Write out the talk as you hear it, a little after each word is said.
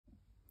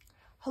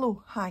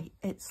Hello, hi,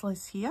 it's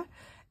Liz here.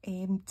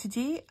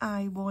 Today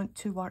I want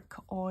to work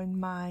on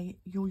my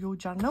YoYo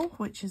Journal,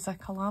 which is a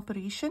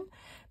collaboration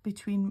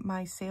between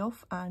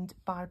myself and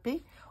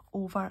Barbie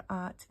over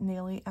at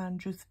Nellie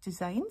and Ruth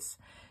Designs.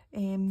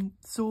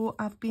 So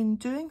I've been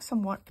doing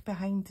some work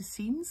behind the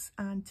scenes,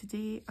 and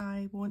today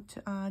I want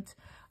to add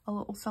a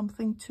little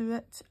something to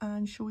it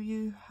and show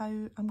you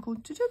how I'm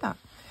going to do that.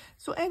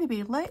 So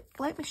anyway,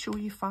 let me show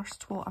you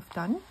first what I've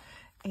done.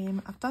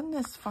 I've done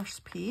this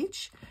first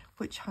page,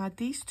 which had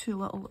these two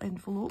little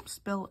envelopes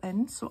built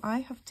in. So I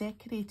have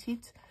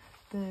decorated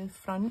the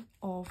front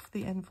of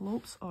the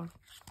envelopes, or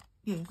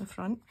yeah, the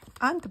front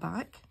and the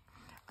back,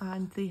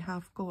 and they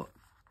have got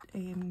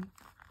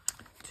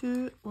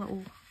two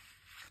little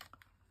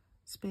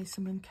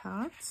specimen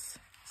cards,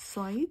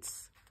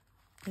 slides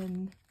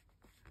in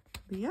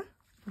there.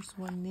 There's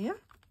one there,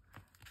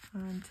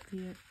 and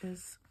there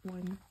is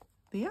one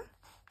there.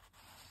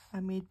 I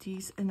made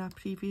these in a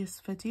previous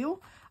video,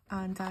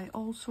 and I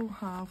also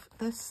have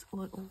this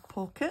little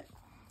pocket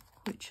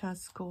which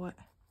has got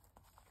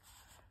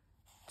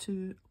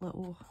two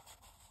little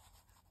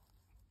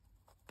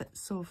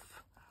bits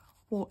of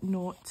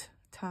whatnot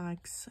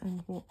tags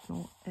and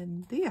whatnot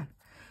in there.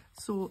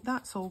 So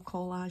that's all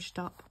collaged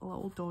up, a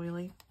little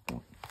doily.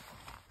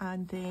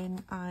 And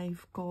then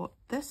I've got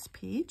this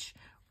page,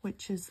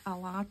 which is a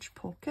large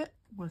pocket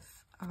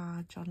with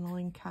a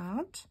journaling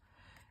card.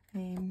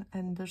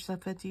 And there's a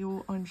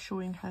video on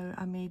showing how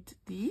I made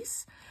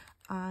these,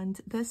 and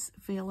this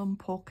vellum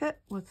pocket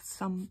with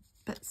some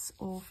bits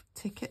of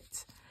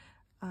ticket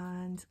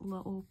and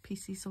little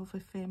pieces of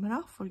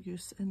ephemera for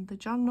use in the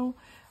journal,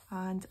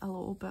 and a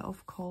little bit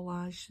of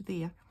collage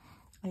there.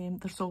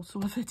 There's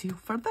also a video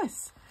for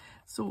this.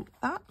 So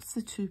that's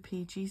the two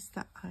pages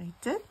that I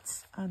did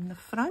on the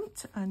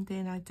front, and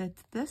then I did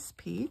this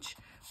page,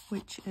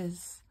 which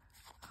is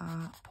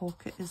a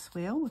pocket as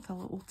well with a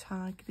little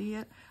tag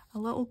there, a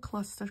little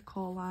cluster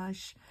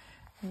collage,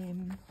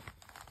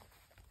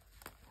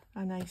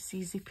 a nice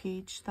easy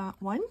page, that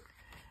one.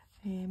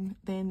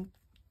 Then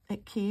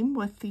it came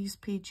with these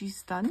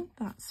pages done.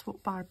 That's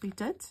what Barbie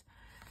did.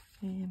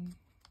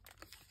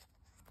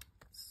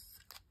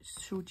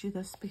 Showed you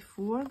this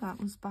before. That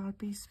was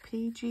Barbie's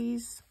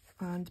pages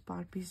and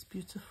Barbie's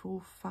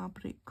beautiful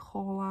fabric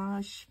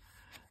collage.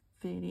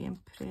 Very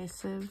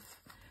impressive.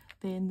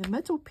 Then the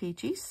middle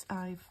pages,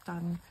 I've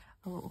done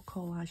a little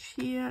collage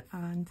here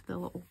and the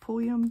little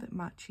poem that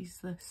matches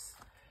this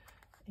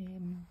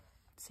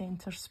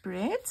centre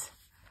spread.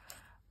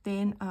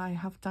 Then I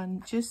have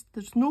done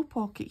there's no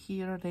pocket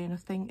here or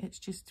anything, it's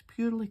just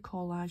purely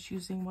collage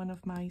using one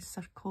of my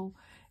circle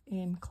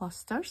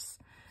clusters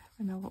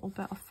and a little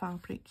bit of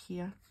fabric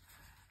here.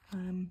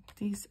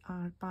 These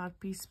are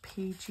Barbie's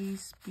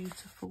pages,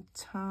 beautiful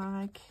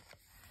tag.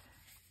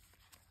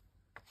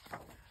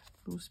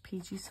 Those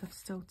pages have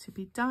still to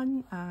be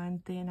done,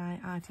 and then I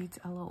added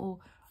a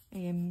little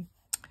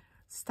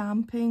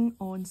stamping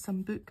on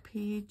some book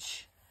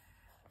page,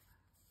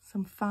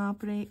 some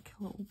fabric,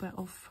 a little bit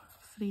of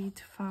frayed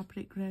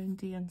fabric round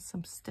there, and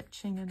some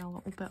stitching and a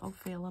little bit of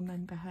vellum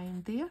in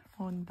behind there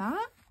on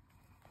that.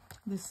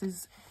 This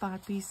is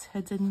Barbie's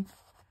hidden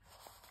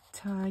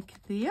tag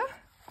there,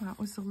 that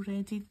was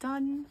already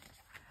done.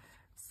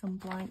 Some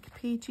blank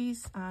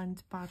pages,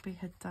 and Barbie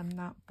had done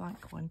that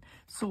blank one.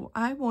 So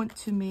I want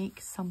to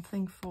make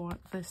something for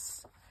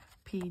this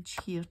page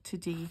here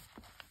today.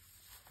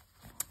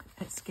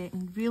 It's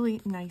getting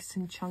really nice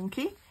and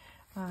chunky,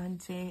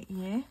 and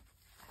yeah,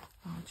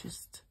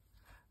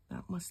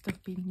 that must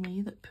have been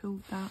me that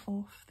pulled that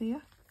off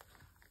there.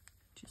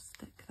 Just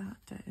stick that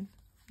down.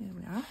 There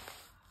we are.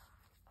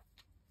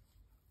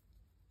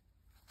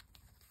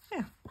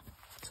 Yeah,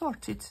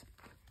 sorted.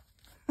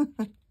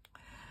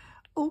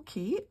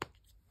 Okay,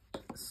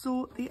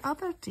 so the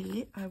other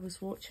day I was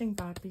watching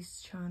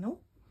Barbie's channel,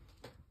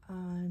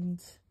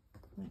 and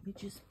let me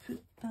just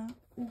put that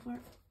over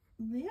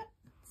there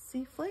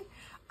safely,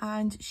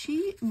 and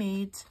she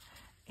made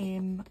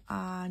an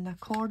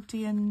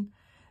accordion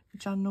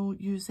journal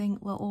using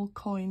little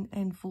coin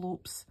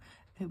envelopes.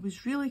 It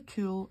was really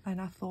cool,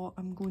 and I thought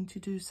I'm going to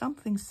do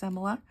something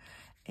similar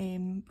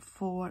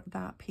for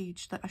that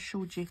page that I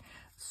showed you.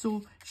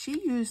 So she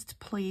used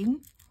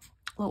plain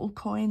little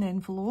coin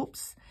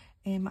envelopes.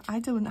 I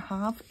don't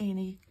have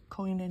any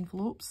coin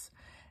envelopes.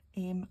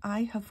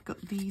 I have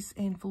got these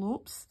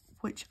envelopes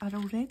which are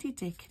already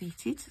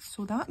decorated,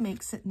 so that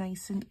makes it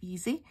nice and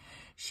easy.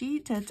 She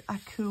did a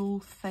cool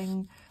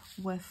thing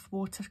with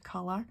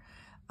watercolour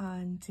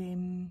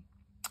and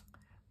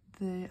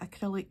the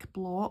acrylic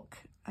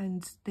block,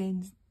 and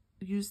then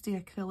used the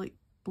acrylic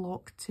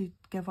block to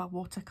give a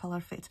watercolour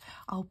effect.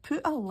 I'll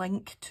put a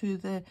link to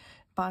the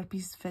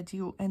Barbie's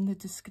video in the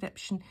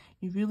description.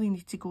 You really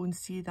need to go and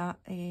see that,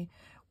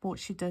 what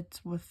she did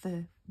with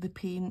the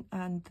paint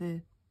and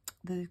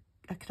the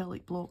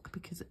acrylic block,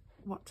 because it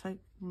worked out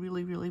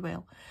really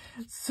well.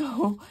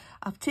 So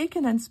I've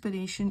taken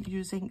inspiration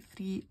using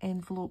 3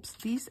 envelopes.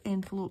 These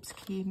envelopes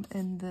came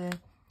in the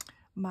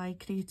My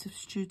Creative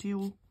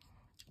Studio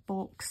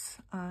box,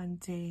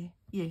 and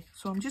yeah,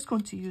 so I'm just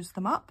going to use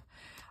them up,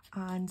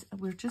 and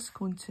we're just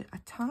going to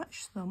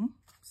attach them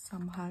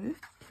somehow.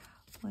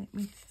 Let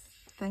me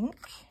think.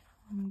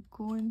 I'm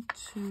going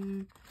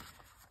to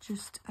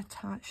just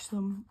attach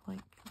them like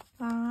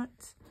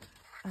that,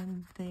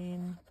 and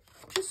then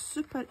just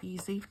super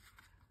easy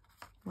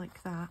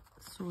like that,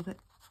 so that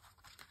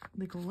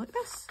they go like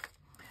this.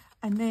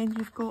 And then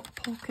you've got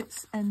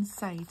pockets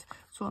inside.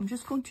 So I'm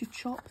just going to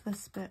chop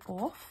this bit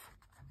off.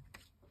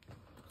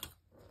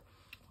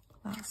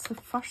 That's the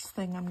first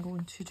thing I'm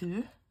going to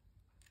do.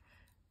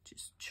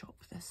 Just chop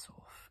this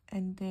off.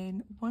 And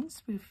then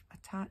once we've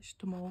attached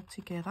them all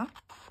together,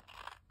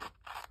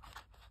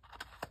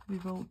 we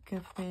will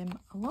give them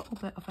a little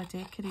bit of a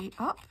decorate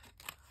up.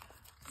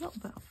 A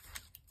little bit of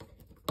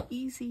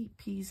easy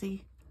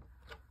peasy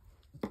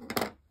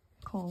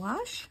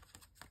collage.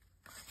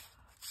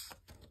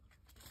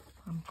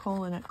 I'm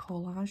calling it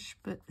collage,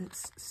 but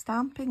it's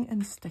stamping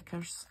and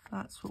stickers.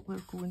 That's what we're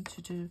going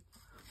to do.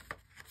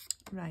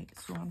 Right,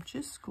 so I'm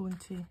just going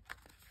to,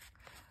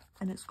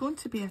 and it's going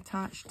to be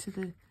attached to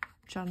the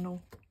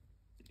journal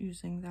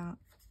using that.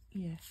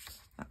 Yeah,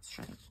 that's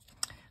right.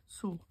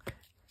 So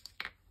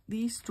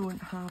these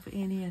don't have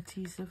any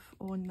adhesive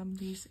on them,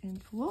 these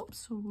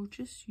envelopes, so we'll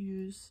just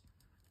use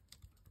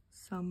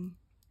some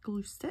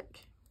glue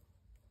stick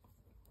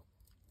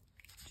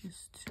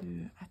just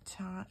to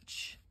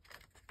attach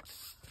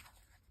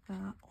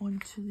that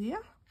onto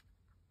there.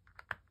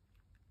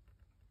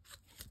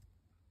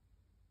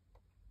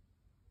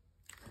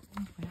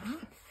 There we are.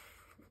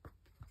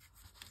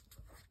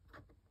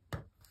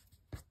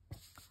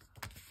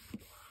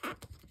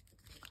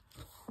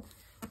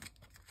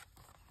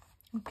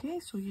 Okay,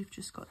 so you've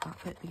just got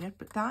that bit there,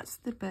 but that's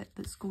the bit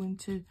that's going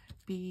to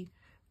be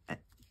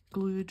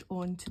glued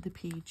onto the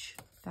page,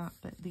 that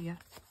bit there.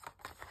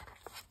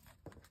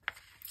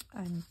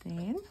 And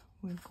then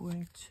we're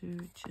going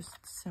to just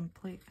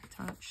simply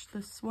attach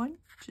this one,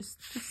 just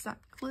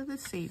exactly the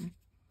same.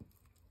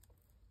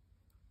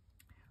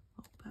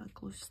 A little bit of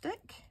glue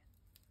stick.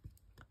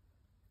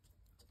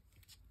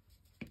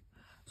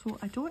 So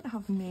I don't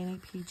have many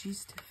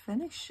pages to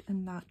finish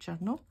in that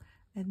journal,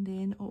 and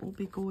then it will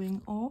be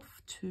going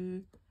off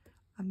to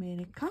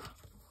America,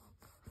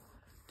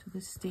 to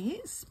the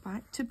States,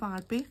 back to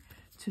Barbie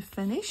to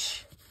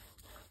finish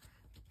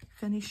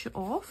it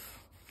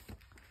off.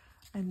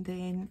 And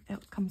then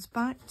it comes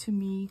back to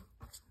me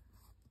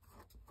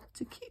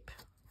to keep.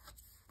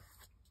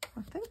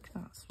 I think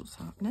that's what's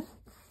happening.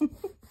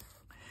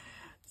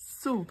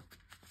 So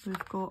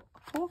we've got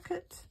a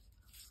pocket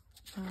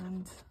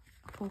and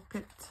a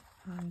pocket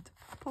and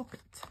a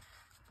pocket.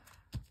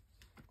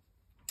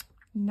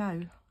 Now,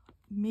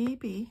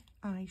 maybe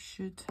I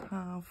should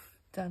have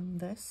done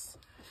this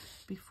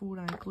before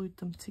I glued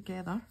them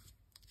together.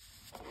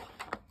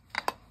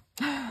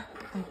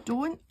 I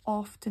don't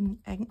often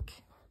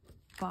ink,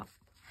 but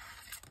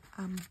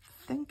I'm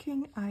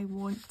thinking I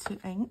want to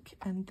ink,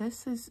 and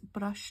this is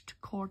brushed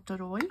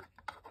corduroy.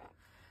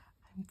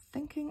 I'm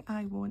thinking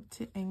I want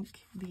to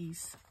ink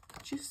these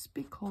just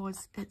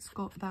because it's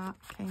got that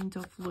kind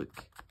of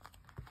look.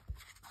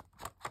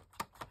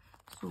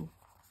 So,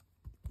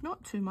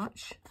 not too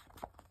much,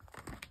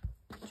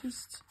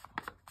 just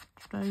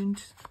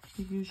round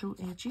the usual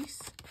edges.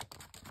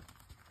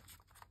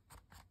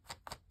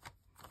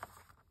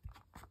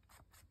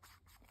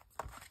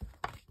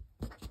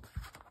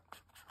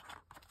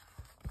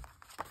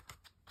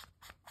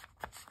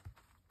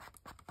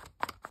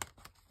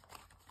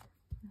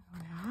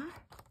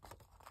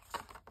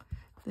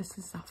 This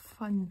is a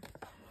fun,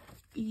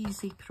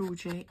 easy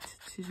project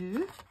to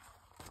do.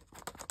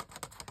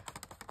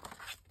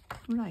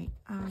 Right,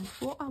 and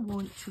what I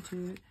want to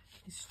do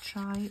is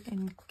try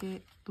and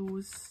get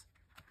those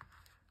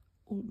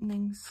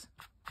openings,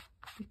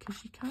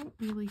 because you can't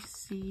really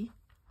see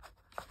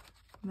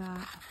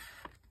that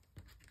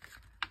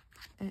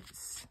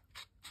it's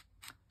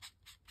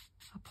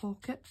a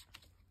pocket.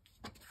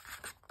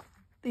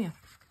 There,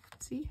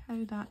 see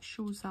how that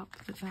shows up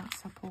that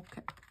that's a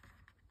pocket.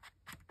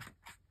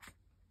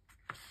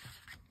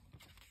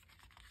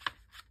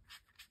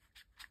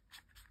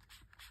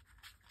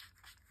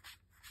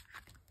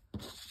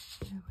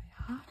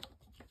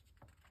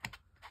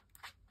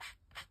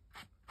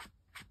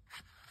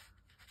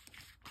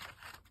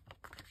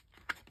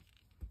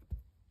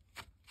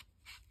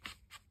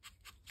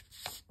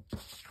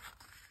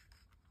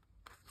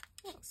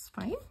 That's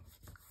fine.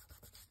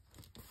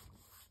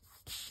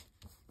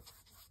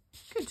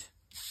 Good.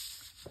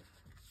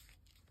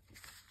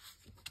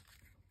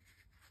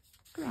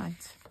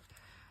 Right.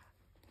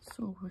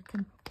 So we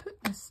can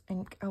put this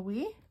ink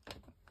away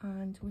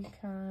and we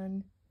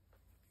can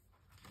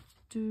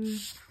do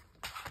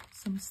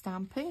some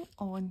stamping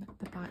on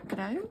the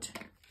background.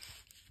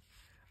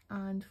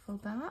 And for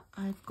that,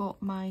 I've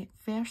got my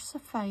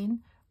VersaFine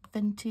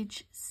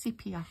Vintage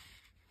Sepia.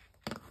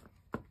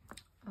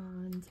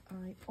 And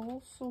I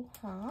also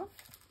have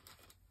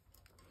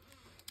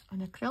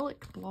an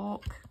acrylic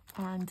block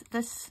and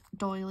this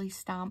doily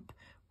stamp,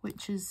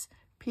 which is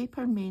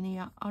Paper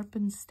Mania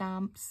Urban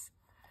Stamps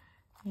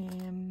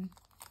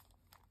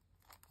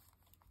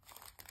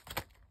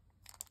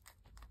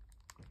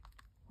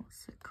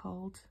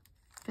called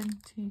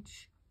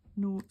Vintage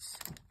Notes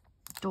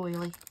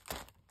Doily.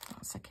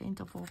 That's a kind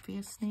of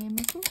obvious name,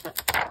 isn't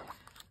it?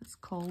 It's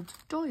called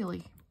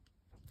Doily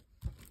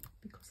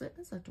because it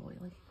is a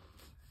doily.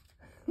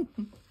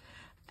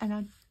 And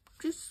I'm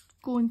just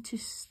going to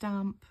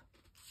stamp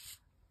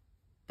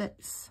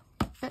bits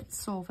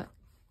of it.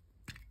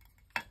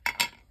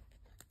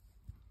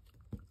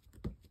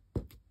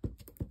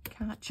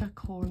 Catch a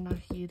corner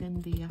here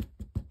and there.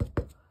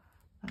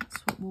 That's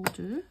what we'll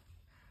do.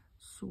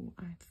 So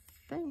I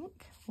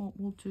think what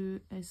we'll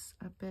do is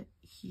a bit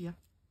here,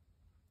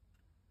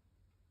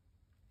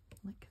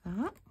 like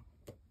that.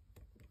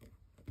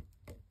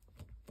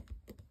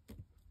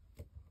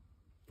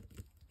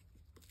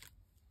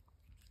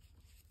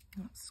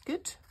 That's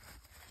good.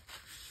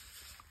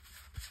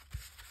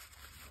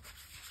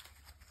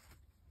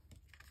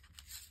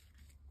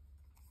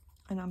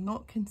 And I'm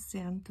not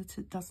concerned that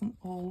it doesn't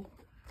all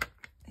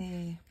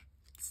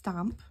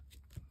stamp,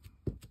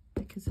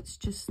 because it's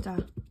just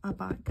a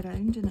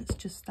background and it's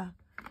just a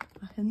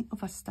hint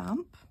of a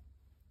stamp,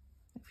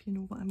 if you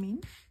know what I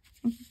mean.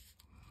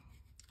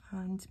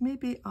 And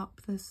maybe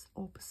up this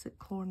opposite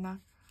corner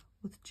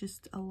with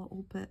just a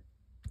little bit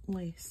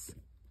less.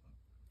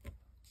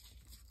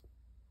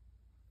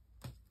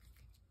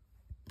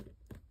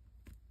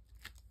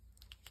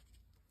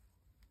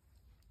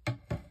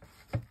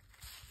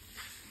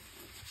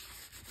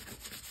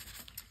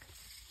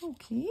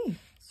 Okay,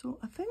 so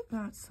I think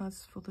that's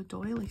us for the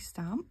doily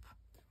stamp.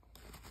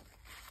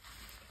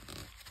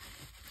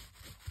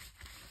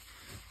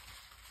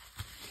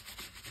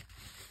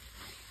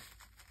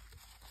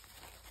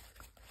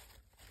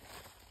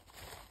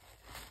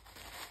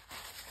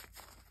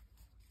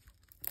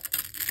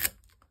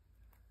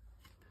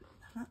 Put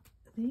that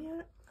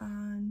there,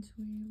 and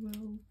we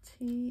will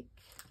take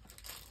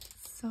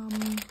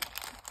some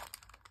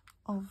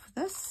of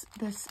this.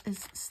 This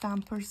is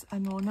Stampers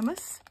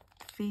Anonymous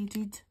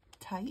faded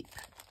type,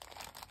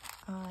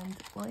 and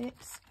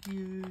let's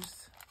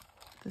use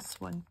this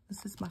one.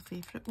 This is my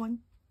favourite one.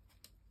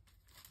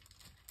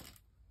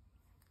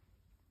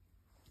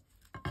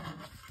 I'll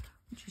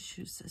just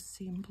use this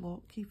same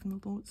block, even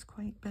though it's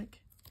quite big.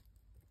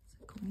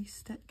 Is it going to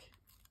stick?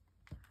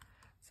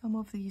 Some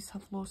of these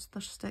have lost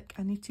their stick.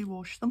 I need to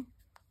wash them.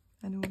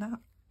 I know that.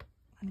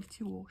 I need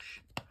to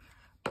wash.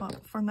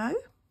 But for now,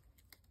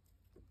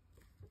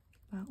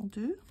 that'll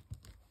do.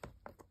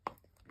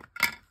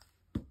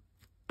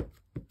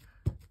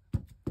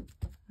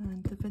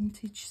 And the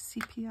vintage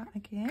sepia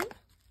again,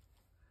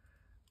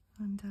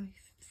 and I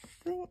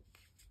think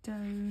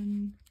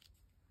down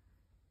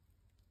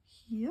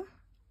here.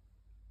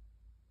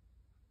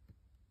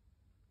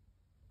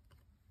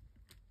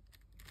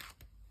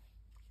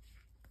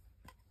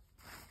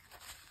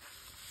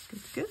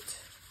 Good.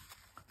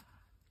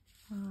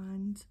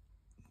 And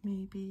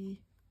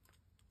maybe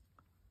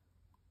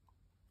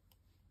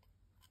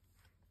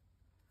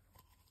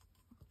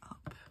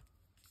up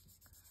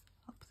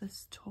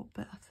this top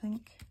bit, I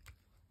think.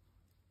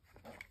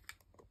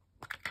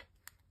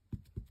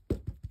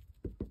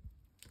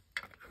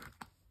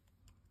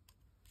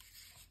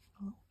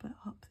 A little bit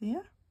up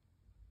there.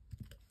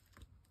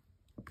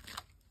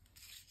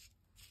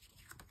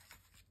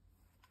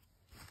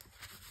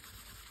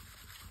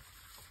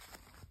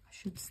 I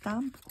should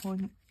stamp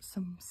on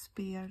some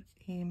spare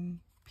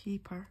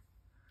paper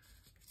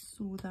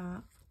so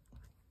that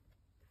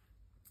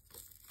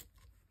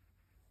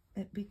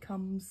it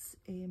becomes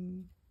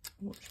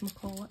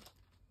whatchamacallit,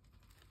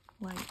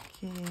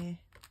 like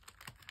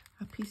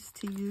a piece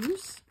to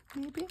use,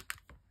 maybe.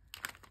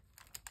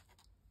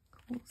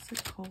 What's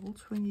it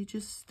called when you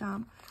just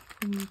stamp,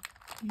 when you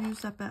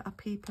use a bit of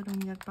paper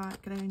on your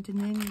background and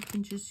then you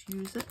can just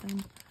use it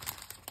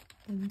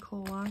in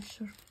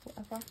collage or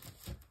whatever.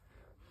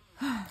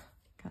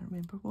 Can't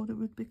remember what it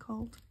would be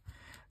called.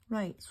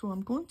 Right, so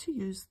I'm going to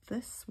use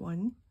this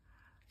one,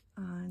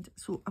 and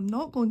so I'm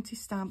not going to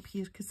stamp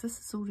here because this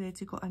has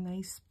already got a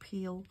nice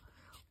pale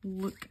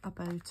look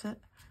about it.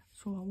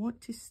 So I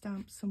want to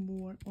stamp some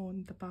more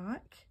on the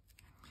back.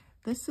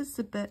 This is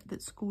the bit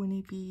that's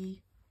going to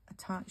be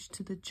attached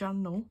to the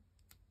journal,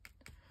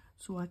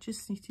 so I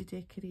just need to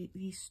decorate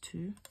these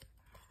two.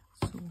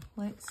 So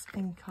let's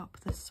ink up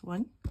this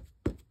one.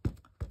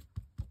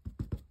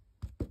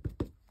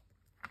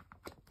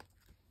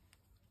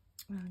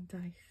 And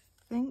I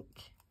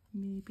think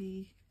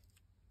maybe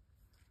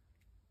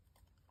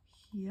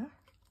here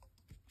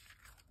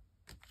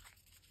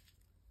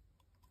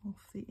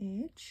off the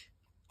edge.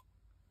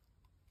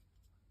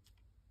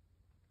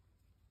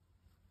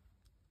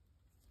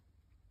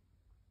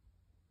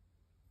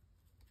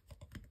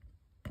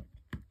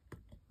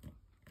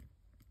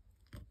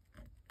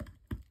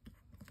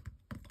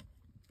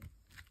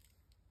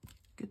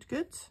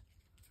 Good.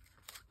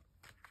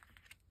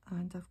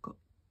 And I've got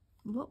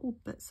little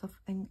bits of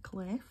ink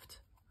left.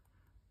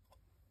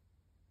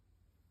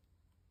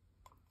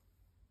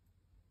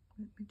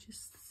 Let me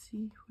just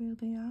see where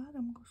they are.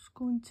 I'm just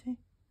going to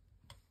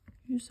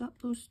use up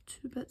those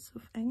 2 bits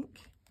of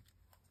ink.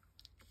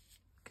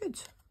 Good.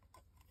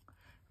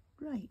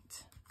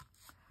 Right.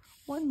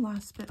 one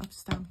last bit of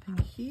stamping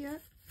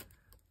here,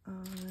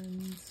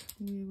 and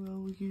we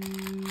will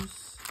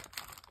use,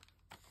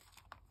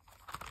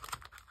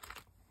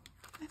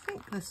 I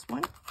think, this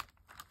one.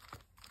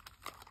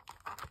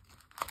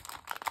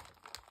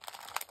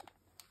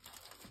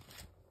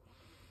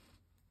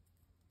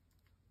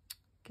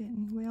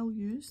 Getting well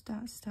used,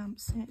 that stamp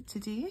set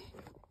today.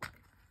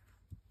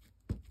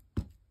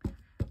 I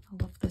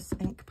love this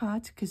ink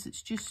pad because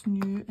it's just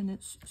new and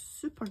it's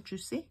super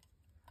juicy.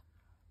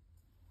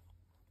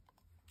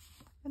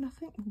 And I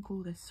think we'll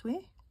go this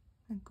way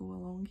and go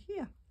along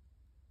here.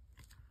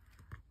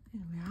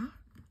 There we are.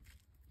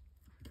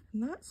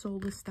 And that's all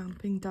the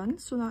stamping done.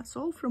 So that's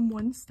all from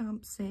one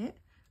stamp set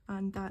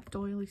and that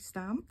doily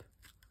stamp.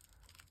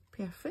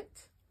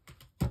 Perfect.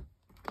 We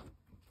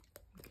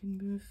can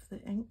move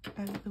the ink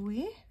out of the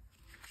way.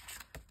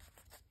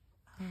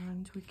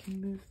 And we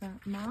can move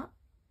that mat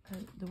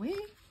out the way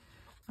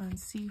and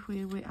see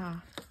where we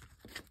are.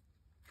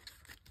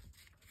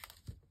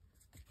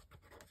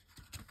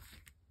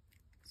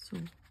 So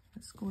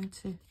it's going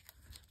to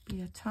be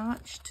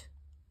attached.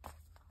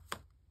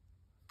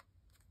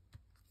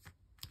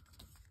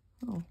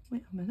 Oh,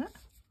 wait a minute.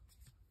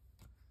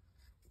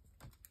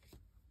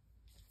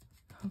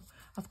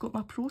 I've got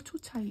my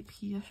prototype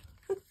here.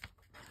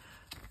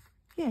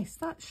 Yes,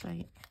 that's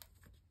right.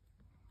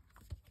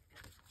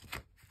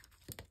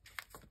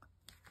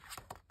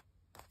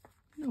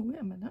 No, wait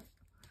a minute.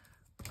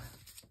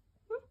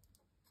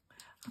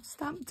 I've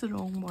stamped the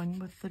wrong one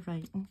with the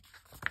writing.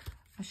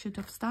 I should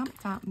have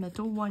stamped that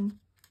middle one.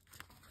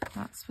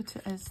 That's what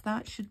it is.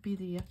 That should be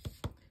there.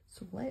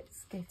 So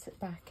let's get it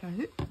back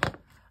out.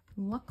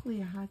 And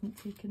luckily I hadn't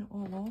taken it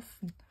all off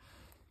and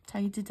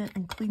tidied it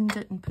and cleaned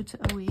it and put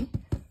it away.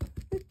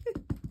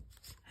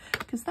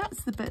 Because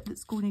that's the bit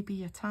that's going to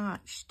be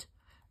attached.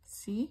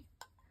 See?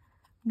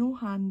 No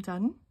hand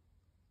done.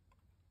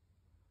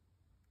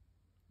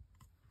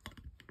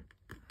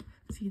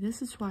 See,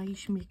 this is why you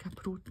should make a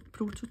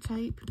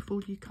prototype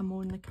before you come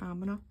on the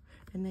camera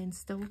and then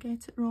still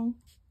get it wrong.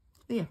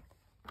 There.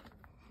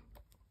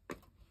 I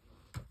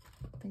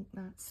think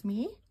that's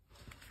me.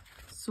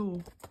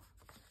 So,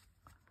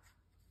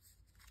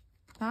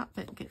 that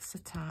bit gets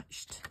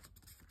attached.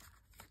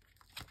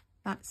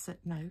 That's it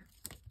now.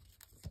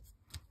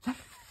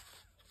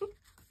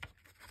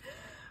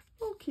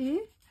 Okay,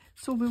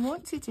 so we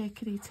want to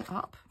decorate it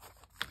up.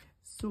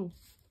 So,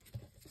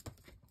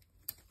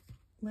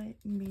 let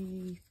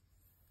me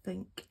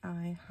think.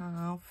 I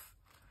have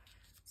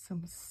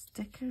some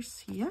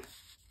stickers here,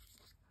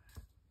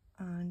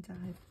 and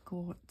I've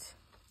got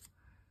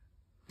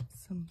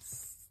some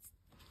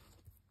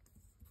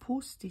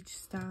postage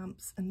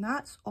stamps, and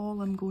that's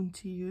all I'm going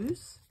to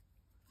use.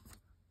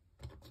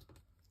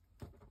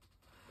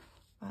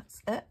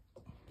 That's it.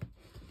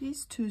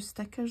 These two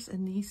stickers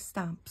and these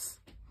stamps,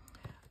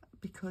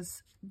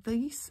 because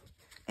these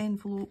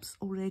envelopes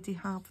already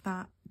have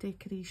that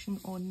decoration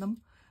on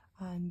them,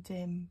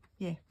 and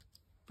yeah,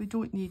 we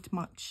don't need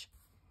much,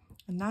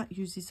 and that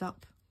uses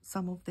up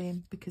some of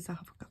them because I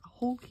have got a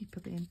whole heap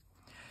of them.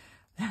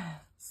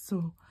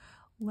 So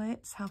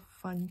let's have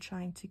fun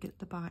trying to get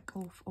the back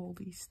off all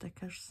these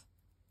stickers.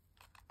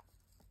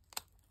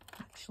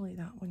 Actually,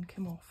 that one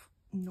came off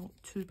not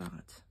too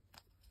bad.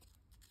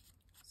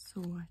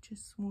 So I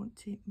just want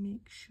to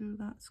make sure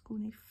that's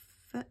going to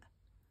fit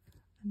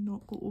and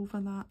not go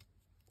over that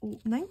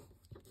opening.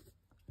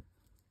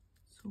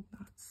 So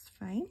that's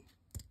fine.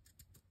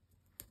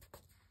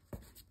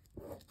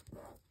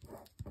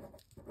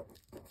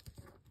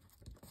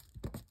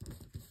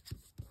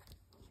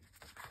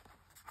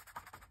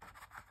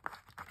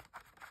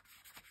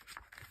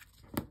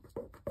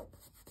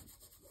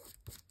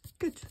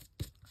 Good.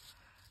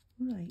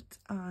 Right,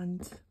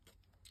 and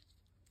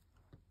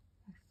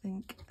I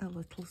think a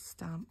little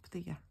stamp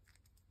there.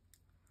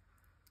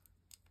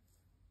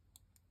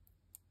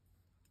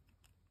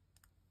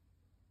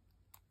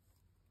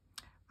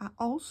 I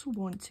also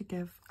want to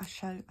give a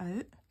shout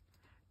out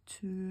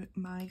to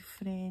my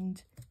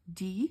friend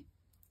Dee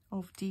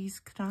of Dee's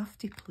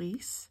Crafty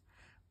Place,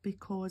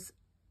 because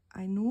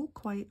I know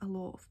quite a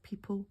lot of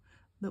people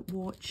that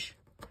watch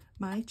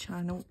my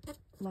channel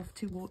love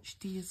to watch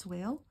Dee as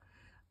well,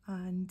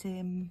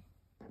 and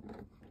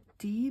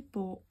Dee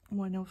bought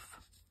one of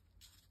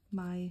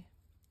my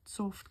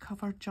soft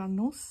cover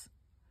journals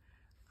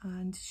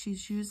and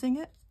she's using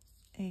it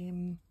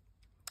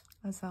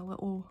as a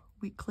little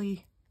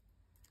weekly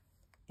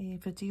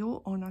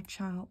video on our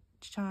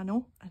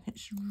channel, and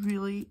it's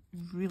really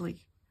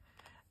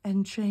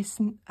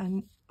interesting,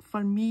 and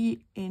for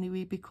me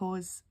anyway,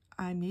 because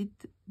I made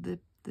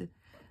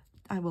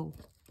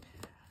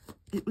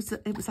it was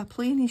a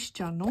plainish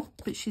journal,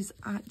 but she's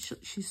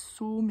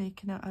so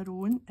making it her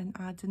own and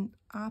adding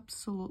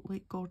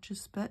absolutely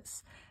gorgeous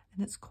bits,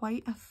 and it's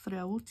quite a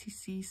thrill to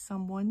see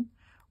someone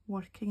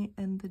working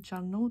in the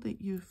journal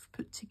that you've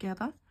put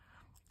together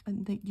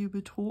and that you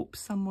would hope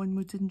someone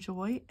would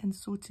enjoy, and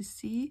so to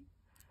see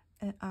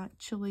it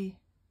actually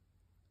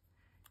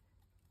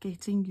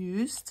getting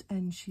used,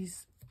 and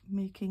she's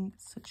making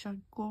such a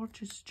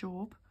gorgeous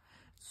job.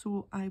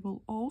 So I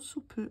will also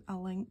put a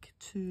link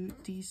to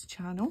Dee's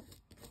channel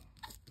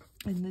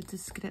in the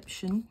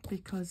description,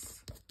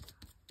 because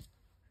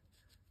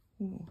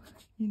you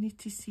need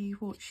to see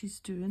what she's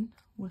doing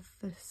with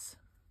this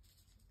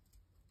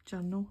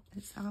journal.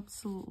 It's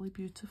absolutely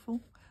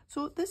beautiful.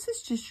 So this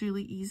is just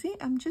really easy.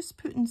 I'm just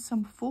putting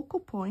some focal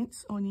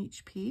points on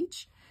each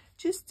page,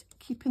 just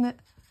keeping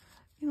it,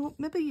 you know,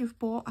 maybe you've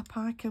bought a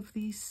pack of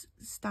these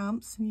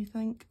stamps and you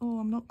think, oh,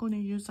 I'm not going to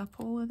use up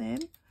all of them.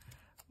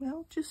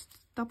 Well, just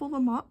double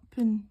them up,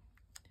 and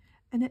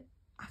it,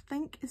 I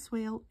think as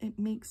well, it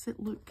makes it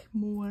look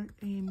more,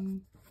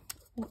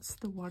 what's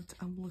the word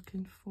I'm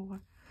looking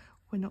for,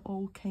 when it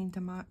all kind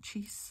of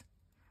matches.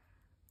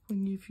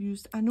 When you've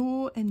used, I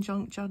know in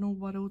junk journal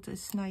world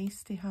it's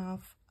nice to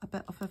have a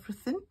bit of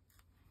everything,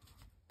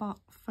 but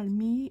for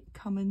me,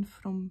 coming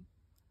from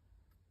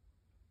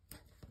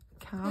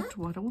card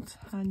world,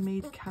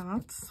 handmade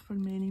cards for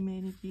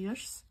many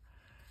years,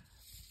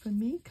 for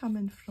me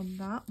coming from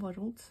that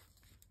world,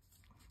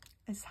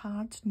 it's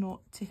hard not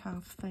to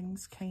have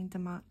things kind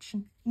of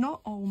matching.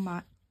 Not all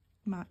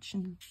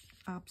matching,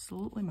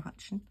 absolutely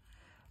matching,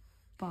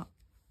 but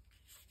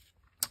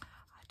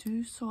I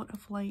do sort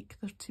of like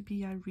there to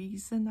be a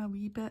reason a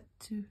wee bit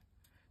to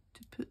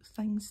put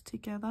things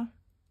together.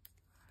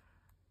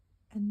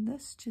 And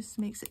this just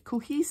makes it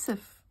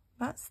cohesive.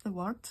 That's the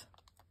word.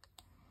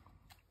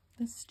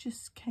 This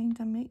just kind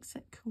of makes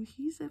it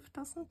cohesive,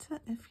 doesn't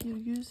it? If you're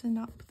using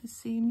up the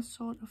same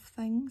sort of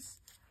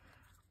things.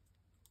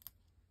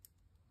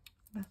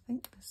 I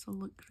think this will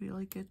look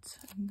really good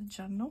in the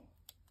journal.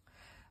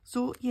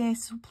 So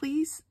yes, so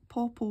please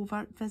pop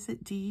over,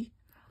 visit Dee,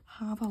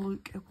 have a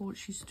look at what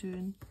she's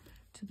doing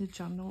to the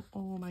journal.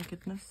 Oh my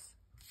goodness.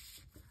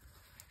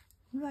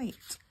 Right,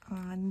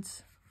 and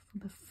for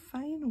the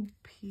final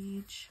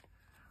page,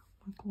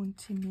 we're going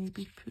to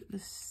maybe put the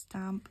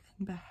stamp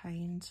in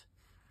behind.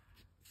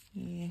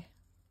 Yeah,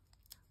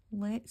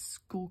 let's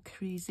go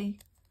crazy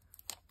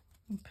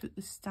and put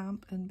the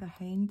stamp in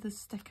behind the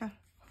sticker.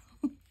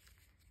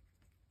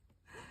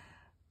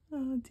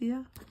 Oh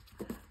dear.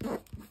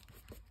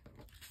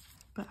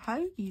 But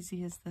how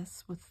easy is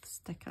this with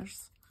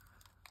stickers?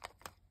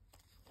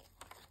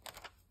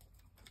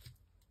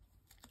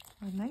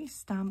 A nice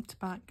stamped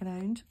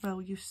background.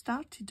 Well, you've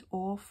started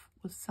off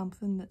with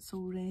something that's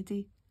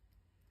already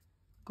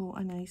got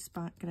a nice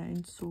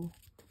background, so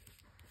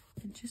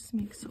it just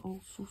makes it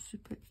all so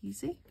super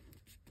easy.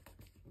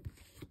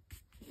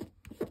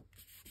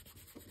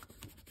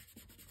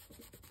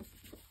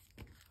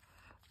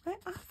 Right,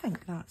 I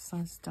think that's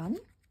us done.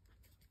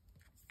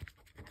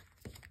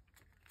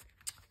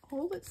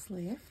 All that's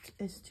left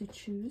is to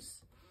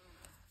choose.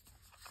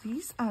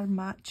 These are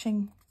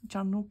matching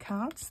journal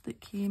cards that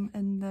came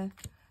in the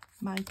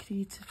My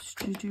Creative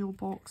Studio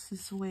box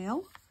as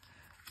well.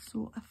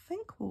 So I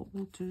think what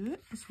we'll do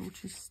is we'll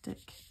just stick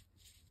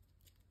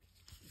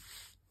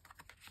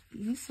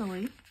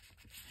easily.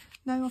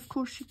 Now, of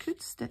course, you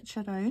could stitch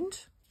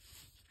around.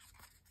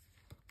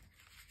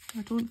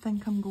 I don't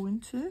think I'm going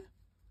to,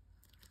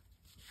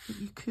 but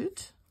you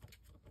could.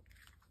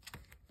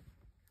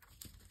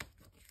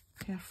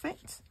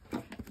 Perfect.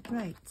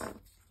 Right,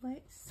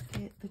 let's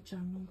get the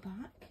journal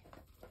back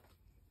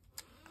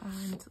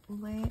and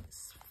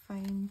let's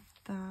find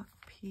that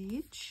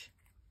page.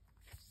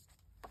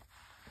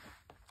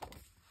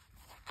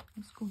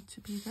 It's going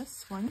to be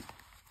this one.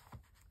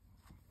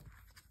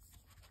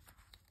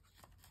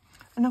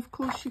 And of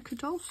course you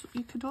could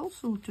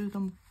also do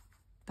them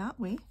that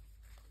way.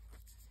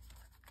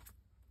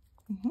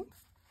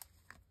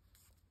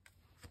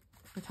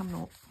 But I'm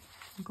not.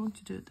 I'm going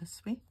to do it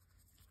this way.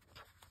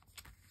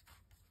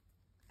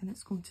 And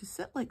it's going to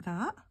sit like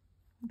that,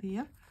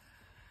 there.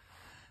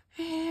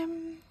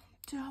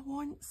 Do I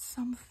want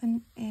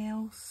something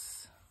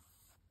else?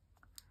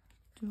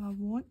 Do I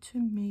want to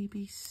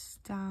maybe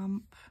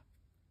stamp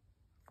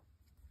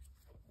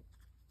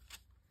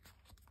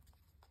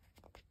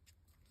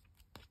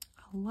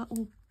a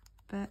little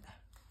bit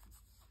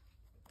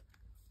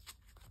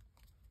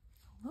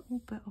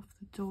of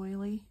the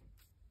doily?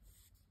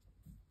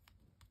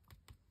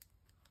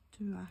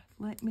 Do I?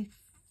 Let me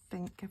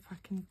think if I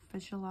can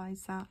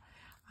visualize that.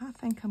 I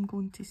think I'm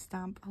going to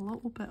stamp a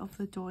little bit of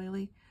the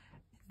doily,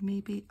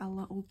 maybe a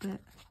little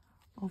bit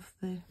of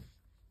the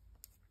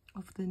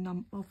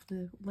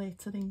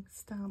lettering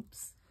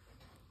stamps.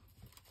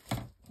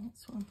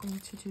 That's what I'm going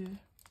to do.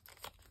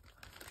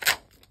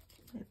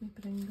 Let me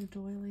bring the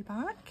doily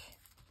back.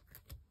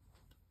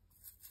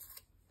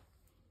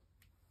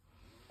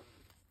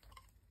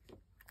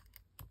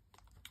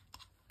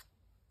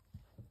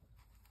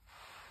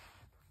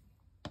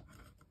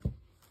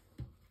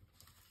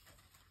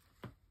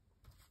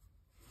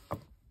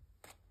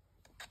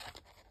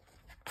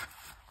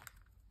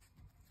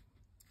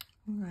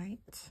 Right.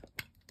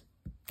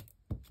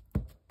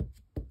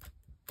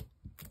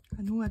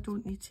 I know I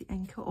don't need to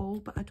ink it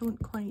all, but I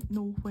don't quite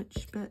know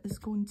which bit is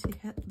going to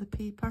hit the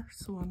paper,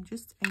 so I'm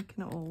just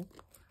inking it all,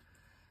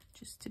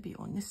 just to be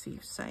on the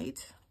safe side.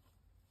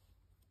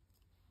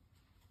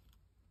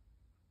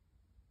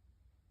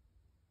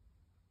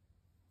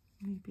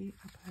 maybe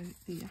about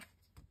there.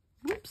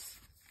 Whoops.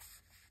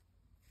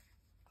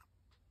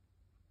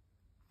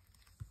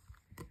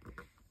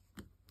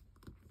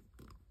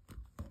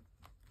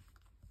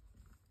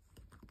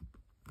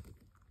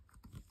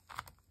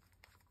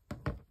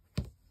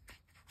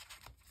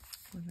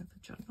 One of the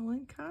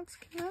journaling cards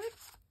came out,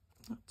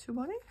 not to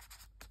worry.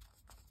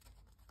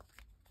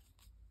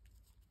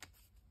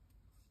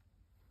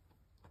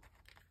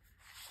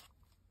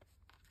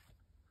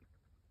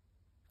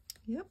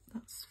 Yep,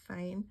 that's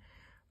fine.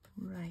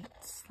 Right,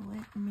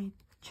 let me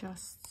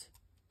just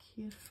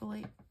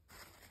carefully,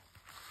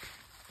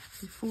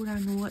 before I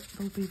know it,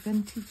 there'll be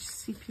vintage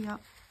sepia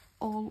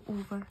all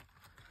over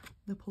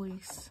the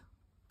place.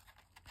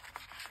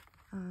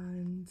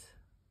 And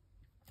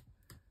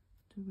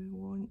do we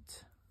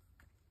want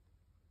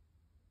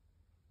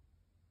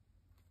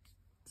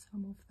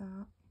some of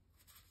that?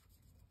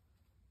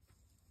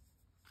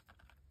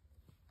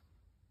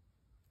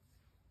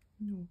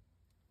 No.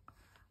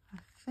 I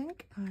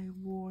think I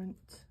want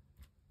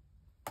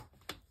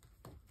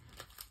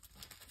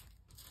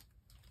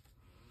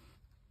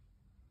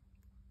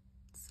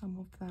some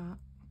of that.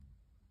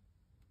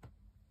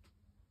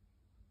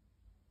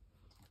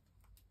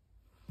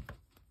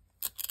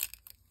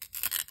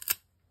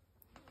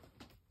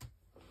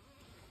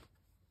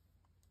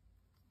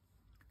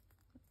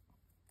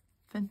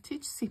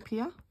 Vintage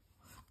sepia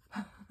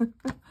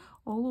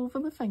all over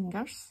the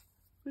fingers.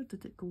 Where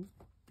did it go?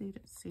 There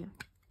it's there.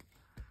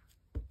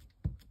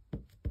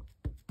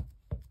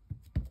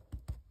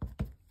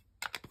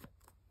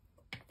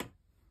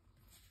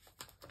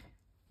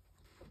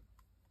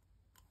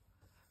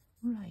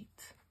 Right,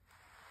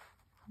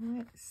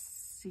 let's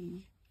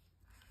see,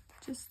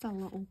 just a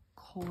little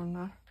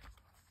corner.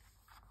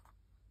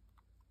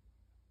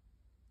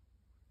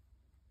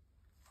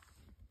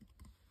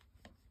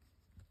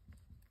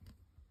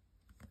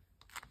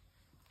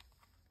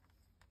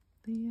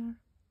 There,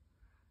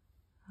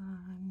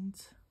 and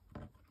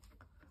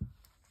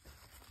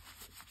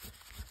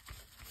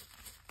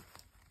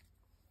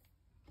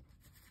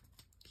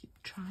keep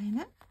trying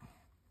it.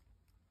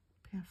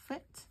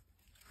 Perfect.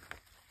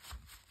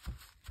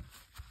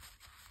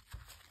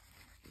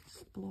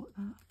 Just blot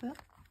that a bit.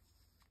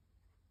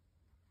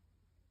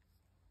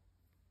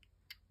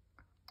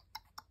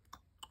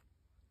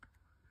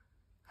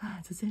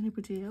 Does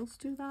anybody else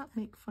do that?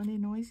 Make funny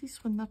noises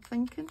when they're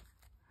thinking?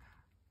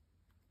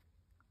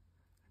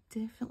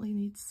 Definitely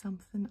need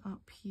something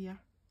up here.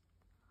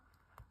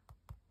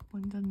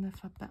 Wondering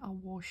if a bit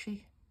of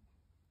washi.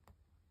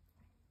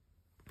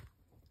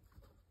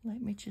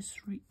 Let me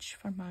just reach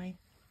for my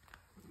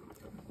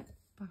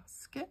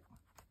basket.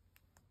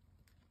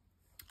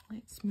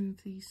 Let's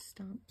move these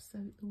stamps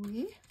out the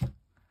way.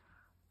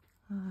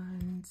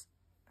 And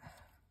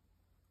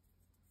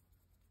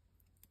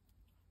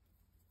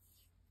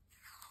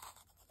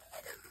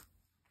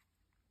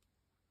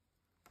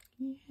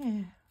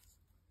yeah.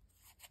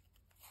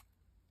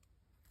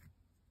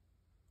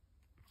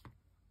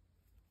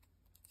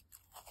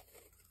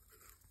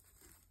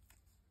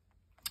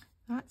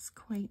 That's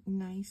quite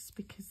nice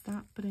because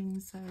that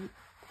brings out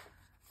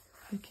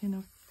the kind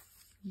of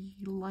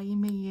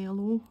limey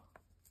yellow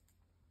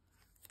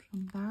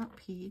from that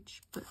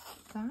page, but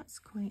that's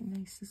quite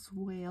nice as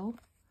well.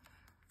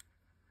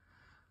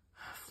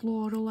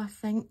 Floral, I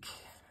think.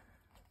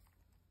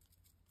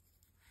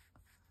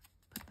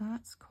 But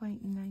that's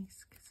quite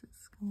nice because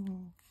it's,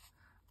 oh,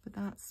 but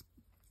that's,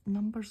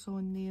 numbers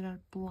on there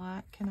are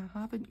black and I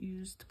haven't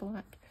used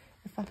black.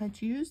 If I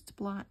had used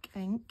black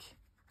ink,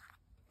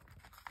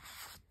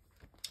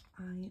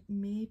 I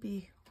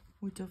maybe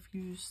would have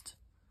used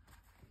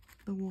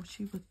the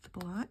washi with the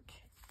black,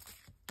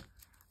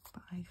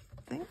 but I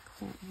think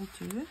what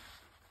we'll do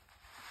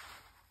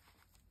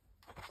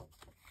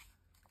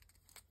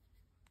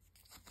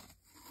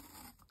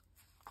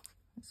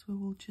is we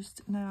will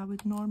just, now I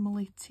would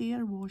normally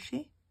tear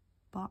washi,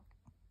 but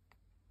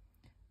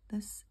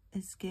this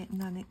is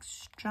getting an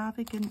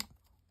extravagant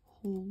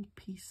whole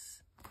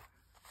piece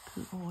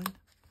put on.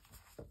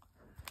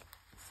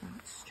 Is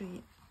that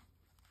straight?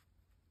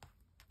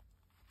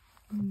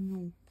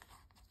 No.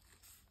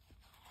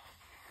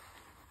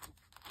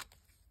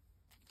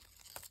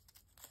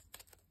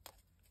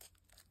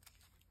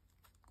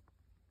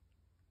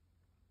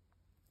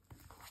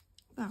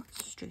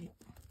 That's straight.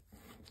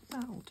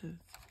 That'll do.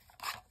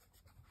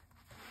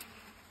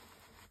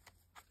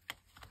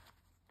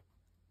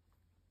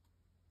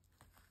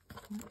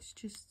 Let's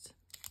just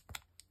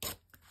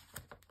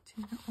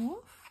take it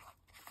off.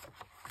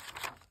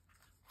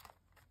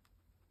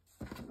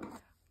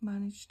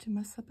 Managed to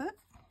miss a bit.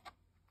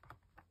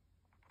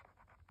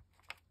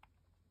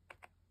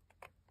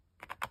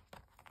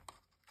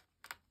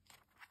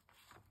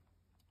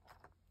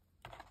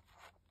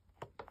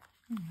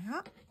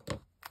 Yeah.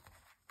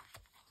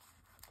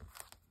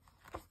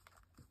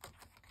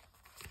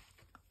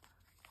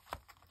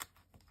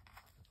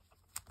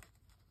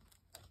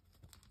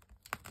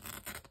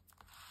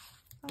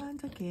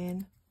 And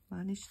again,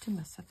 managed to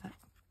miss a bit.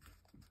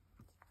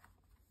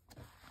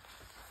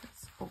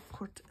 It's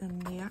awkward in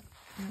there.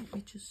 Let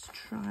me just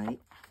try.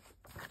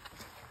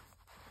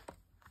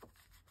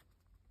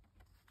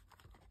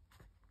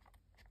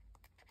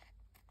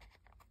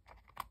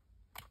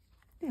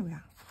 There we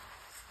are.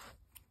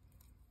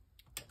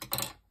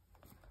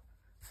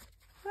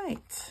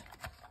 Right.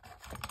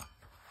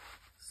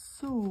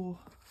 So,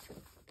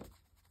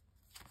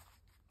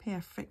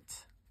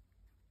 perfect.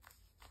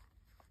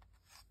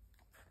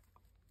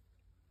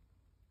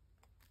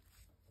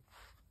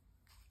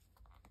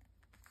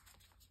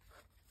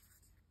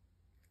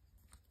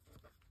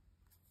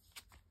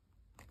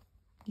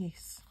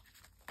 Yes.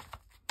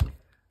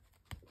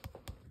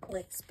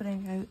 Let's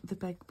bring out the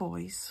big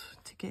boys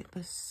to get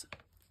this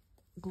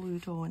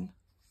glued on.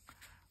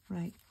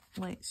 Right,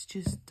 let's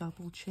just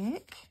double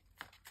check.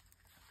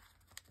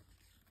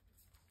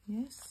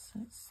 Yes,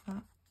 it's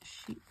that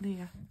sheet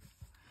there.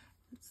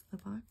 It's the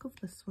back of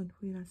this one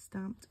where I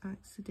stamped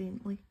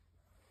accidentally.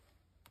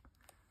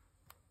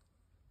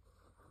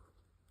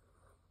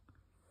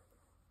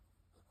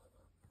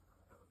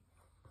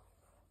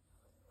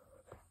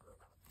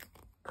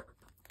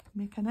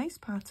 Make a nice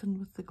pattern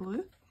with the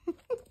glue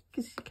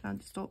because you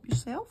can't stop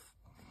yourself.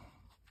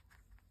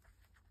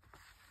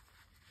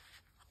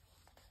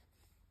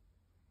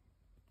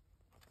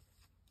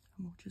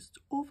 And we'll just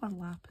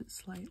overlap it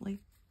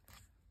slightly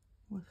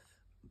with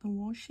the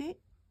washi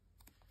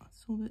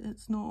so that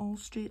it's not all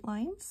straight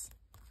lines.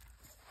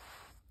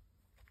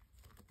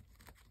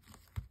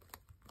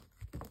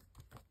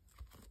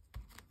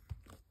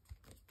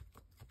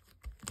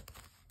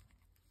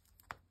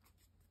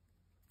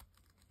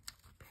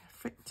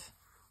 Perfect.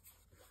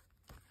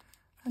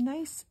 A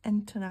nice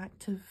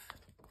interactive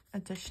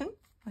addition,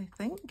 I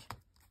think.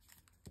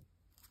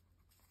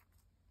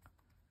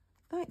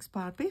 Thanks,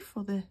 Barbie,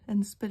 for the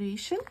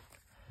inspiration.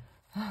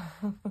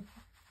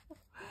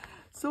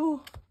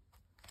 So,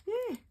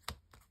 yeah.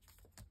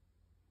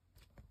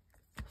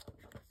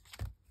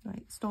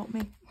 Right, stop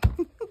me.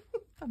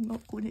 I'm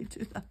not going to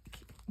do that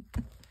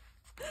again.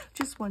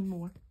 Just one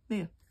more.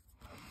 There.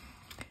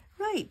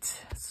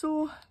 Right,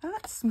 so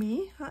that's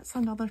me. That's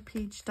another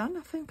page done.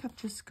 I think I've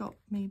just got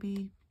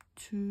maybe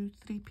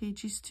 2-3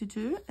 pages to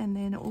do, and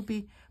then it will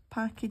be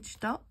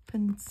packaged up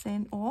and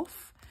sent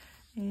off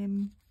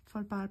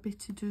for Barbie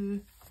to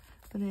do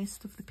the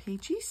rest of the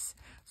pages.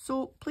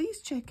 So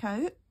please check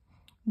out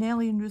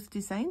Nellie and Ruth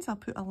Designs. I'll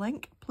put a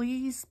link.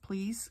 Please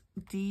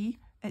Dee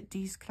at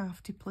Dee's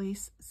Crafty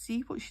Place,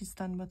 see what she's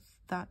done with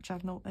that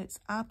journal. It's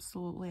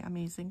absolutely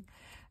amazing.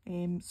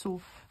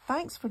 So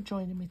thanks for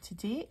joining me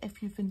today.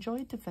 If you've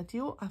enjoyed the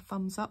video, a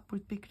thumbs up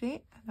would be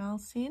great, and I'll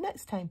see you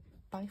next time.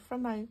 Bye for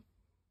now.